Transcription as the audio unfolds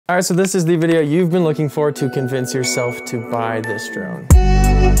All right, so this is the video you've been looking for to convince yourself to buy this drone.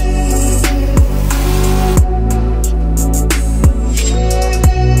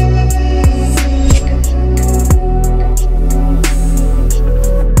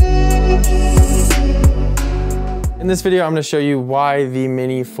 In this video, I'm going to show you why the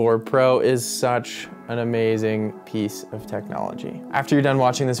Mini 4 Pro is such an amazing piece of technology. After you're done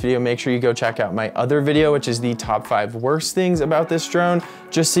watching this video, make sure you go check out my other video, which is the top 5 worst things about this drone,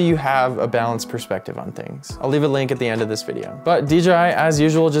 just so you have a balanced perspective on things. I'll leave a link at the end of this video. But DJI, as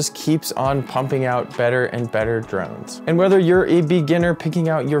usual, just keeps on pumping out better and better drones. And whether you're a beginner picking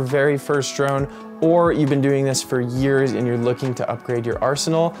out your very first drone, or you've been doing this for years and you're looking to upgrade your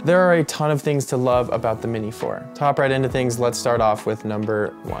arsenal, there are a ton of things to love about the Mini 4. To hop right into things, let's start off with number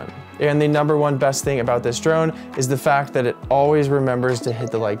 1. And the number 1 best thing about this drone is the fact that it always remembers to hit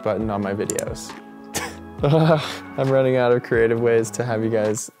the like button on my videos. I'm running out of creative ways to have you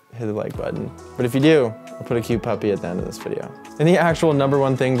guys hit the like button. But if you do, I'll put a cute puppy at the end of this video. And the actual number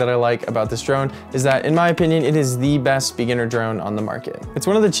 1 thing that I like about this drone is that, in my opinion, it is the best beginner drone on the market. It's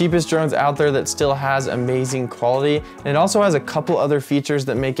one of the cheapest drones out there that still has amazing quality, and it also has a couple other features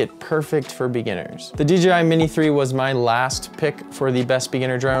that make it perfect for beginners. The DJI Mini 3 was my last pick for the best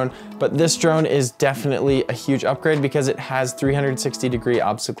beginner drone, but this drone is definitely a huge upgrade because it has 360-degree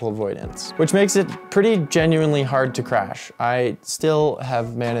obstacle avoidance, which makes it pretty genuinely hard to crash. I still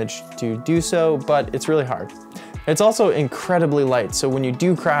have managed to do so, but it's really hard. It's also incredibly light, so when you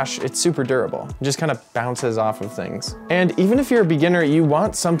do crash, it's super durable. It just kind of bounces off of things. And even if you're a beginner, you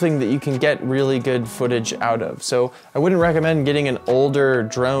want something that you can get really good footage out of. So I wouldn't recommend getting an older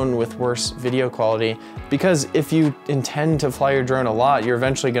drone with worse video quality, because if you intend to fly your drone a lot, you're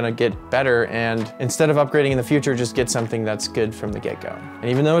eventually gonna get better, and instead of upgrading in the future, just get something that's good from the get-go. And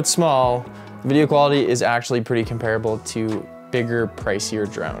even though it's small, video quality is actually pretty comparable to bigger, pricier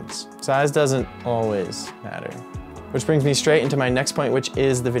drones. Size doesn't always matter. Which brings me straight into my next point, which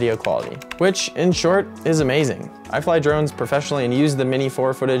is the video quality, which in short is amazing. I fly drones professionally and use the Mini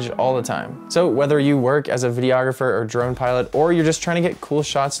 4 footage all the time. So whether you work as a videographer or drone pilot, or you're just trying to get cool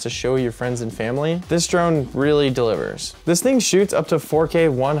shots to show your friends and family, this drone really delivers. This thing shoots up to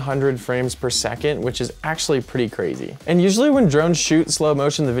 4K 100 frames per second, which is actually pretty crazy. And usually when drones shoot slow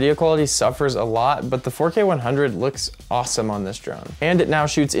motion, the video quality suffers a lot, but the 4K 100 looks awesome on this drone. And it now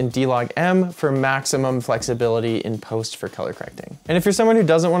shoots in D-Log-M for maximum flexibility in post for color correcting. And if you're someone who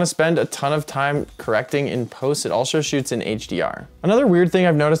doesn't want to spend a ton of time correcting in post, it also shoots in HDR. Another weird thing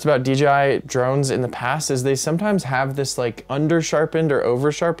I've noticed about DJI drones in the past is they sometimes have this like under-sharpened or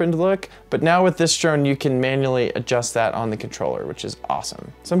over-sharpened look, but now with this drone you can manually adjust that on the controller, which is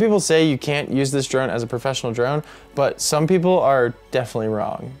awesome. Some people say you can't use this drone as a professional drone, but some people are definitely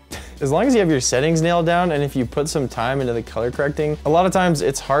wrong. As long as you have your settings nailed down, and if you put some time into the color correcting, a lot of times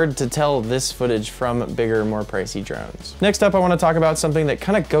it's hard to tell this footage from bigger, more pricey drones. Next up, I want to talk about something that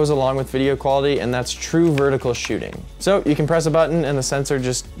kind of goes along with video quality, and that's true vertical shooting. So you can press a button and the sensor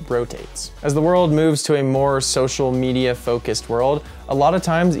just rotates. As the world moves to a more social media focused world, a lot of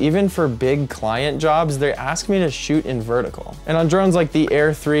times, even for big client jobs, they ask me to shoot in vertical. And on drones like the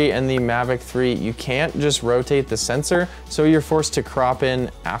Air 3 and the Mavic 3, you can't just rotate the sensor, so you're forced to crop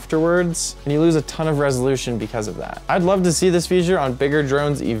in afterwards, and you lose a ton of resolution because of that. I'd love to see this feature on bigger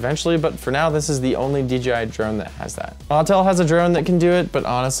drones eventually, but for now, this is the only DJI drone that has that. Autel has a drone that can do it, but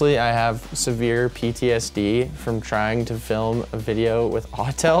honestly, I have severe PTSD from trying to film a video with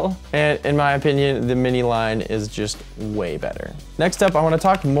Autel, and in my opinion, the Mini line is just way better. Next up, I want to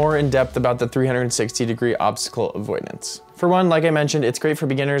talk more in depth about the 360-degree obstacle avoidance. For one, like I mentioned, it's great for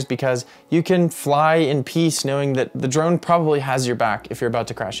beginners because you can fly in peace knowing that the drone probably has your back if you're about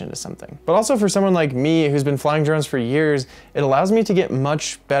to crash into something. But also for someone like me who's been flying drones for years, it allows me to get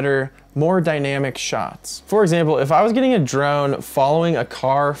much better, more dynamic shots. For example, if I was getting a drone following a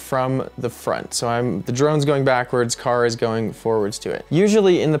car from the front, so the drone's going backwards, car is going forwards to it.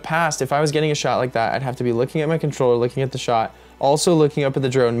 Usually in the past, if I was getting a shot like that, I'd have to be looking at my controller, looking at the shot, also looking up at the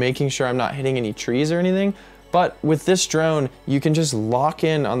drone, making sure I'm not hitting any trees or anything. But with this drone, you can just lock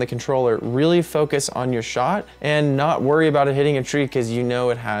in on the controller, really focus on your shot, and not worry about it hitting a tree because you know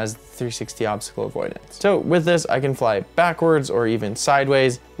it has 360 obstacle avoidance. So with this, I can fly backwards or even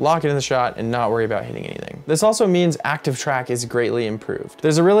sideways, lock it in the shot, and not worry about hitting anything. This also means active track is greatly improved.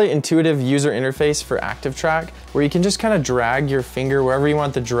 There's a really intuitive user interface for active track where you can just kind of drag your finger wherever you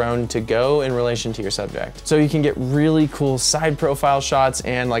want the drone to go in relation to your subject. So you can get really cool side profile shots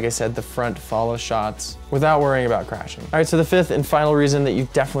and, like I said, the front follow shots. without worrying about crashing. All right, so the fifth and final reason that you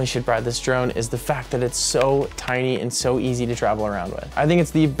definitely should buy this drone is the fact that it's so tiny and so easy to travel around with. I think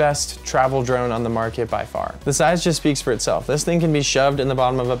it's the best travel drone on the market by far. The size just speaks for itself. This thing can be shoved in the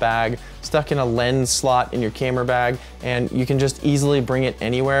bottom of a bag, stuck in a lens slot in your camera bag, and you can just easily bring it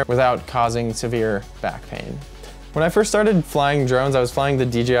anywhere without causing severe back pain. When I first started flying drones, I was flying the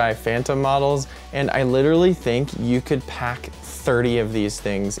DJI Phantom models, and I literally think you could pack 30 of these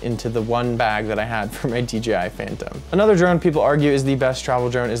things into the one bag that I had for my DJI Phantom. Another drone people argue is the best travel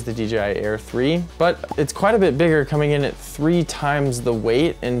drone is the DJI Air 3, but it's quite a bit bigger, coming in at 3 times the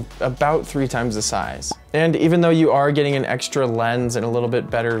weight and about 3 times the size. And even though you are getting an extra lens and a little bit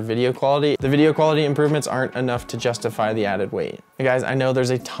better video quality, the video quality improvements aren't enough to justify the added weight. And guys, I know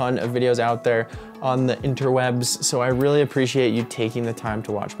there's a ton of videos out there on the interwebs, so I really appreciate you taking the time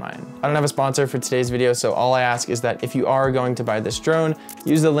to watch mine. I don't have a sponsor for today's video, so all I ask is that if you are going to buy this drone,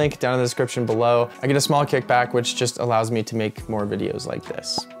 use the link down in the description below. I get a small kickback, which just allows me to make more videos like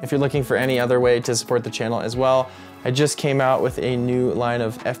this. If you're looking for any other way to support the channel as well, I just came out with a new line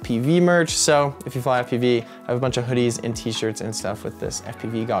of FPV merch, so if you fly FPV, I have a bunch of hoodies and t-shirts and stuff with this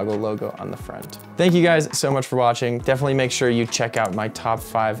FPV goggle logo on the front. Thank you guys so much for watching. Definitely make sure you check out my top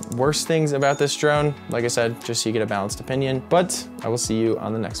 5 worst things about this drone. Like I said, just so you get a balanced opinion, but I will see you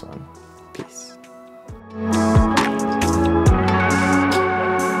on the next one. Peace.